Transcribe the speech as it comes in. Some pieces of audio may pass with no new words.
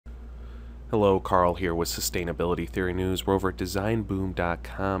Hello, Carl here with Sustainability Theory News. We're over at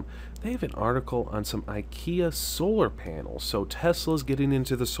designboom.com. They have an article on some Ikea solar panels. So Tesla's getting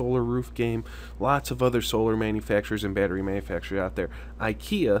into the solar roof game. Lots of other solar manufacturers and battery manufacturers out there.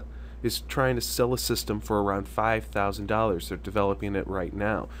 Ikea is trying to sell a system for around $5,000. They're developing it right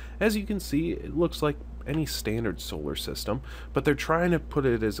now. As you can see, it looks like any standard solar system, but they're trying to put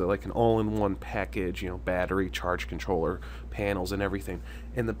it as like an all-in-one package, battery, charge controller, panels, and everything.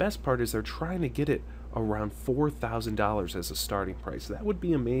 And the best part is they're trying to get it around $4,000 as a starting price. That would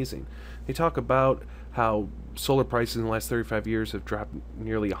be amazing. They talk about how solar prices in the last 35 years have dropped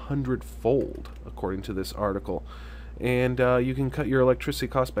nearly 100-fold, according to this article. And you can cut your electricity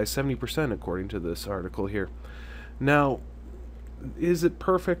cost by 70%, according to this article here. Now, is it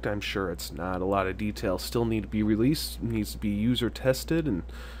perfect? I'm sure it's not. A lot of details still need to be released, needs to be user tested, and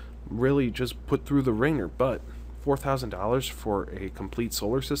really just put through the ringer. But $4,000 for a complete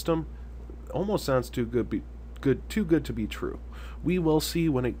solar system almost sounds too good to be true. We will see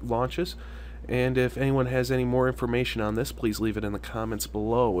when it launches. And if anyone has any more information on this, please leave it in the comments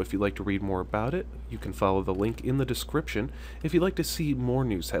below. If you'd like to read more about it, you can follow the link in the description. If you'd like to see more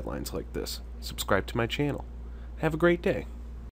news headlines like this, subscribe to my channel. Have a great day.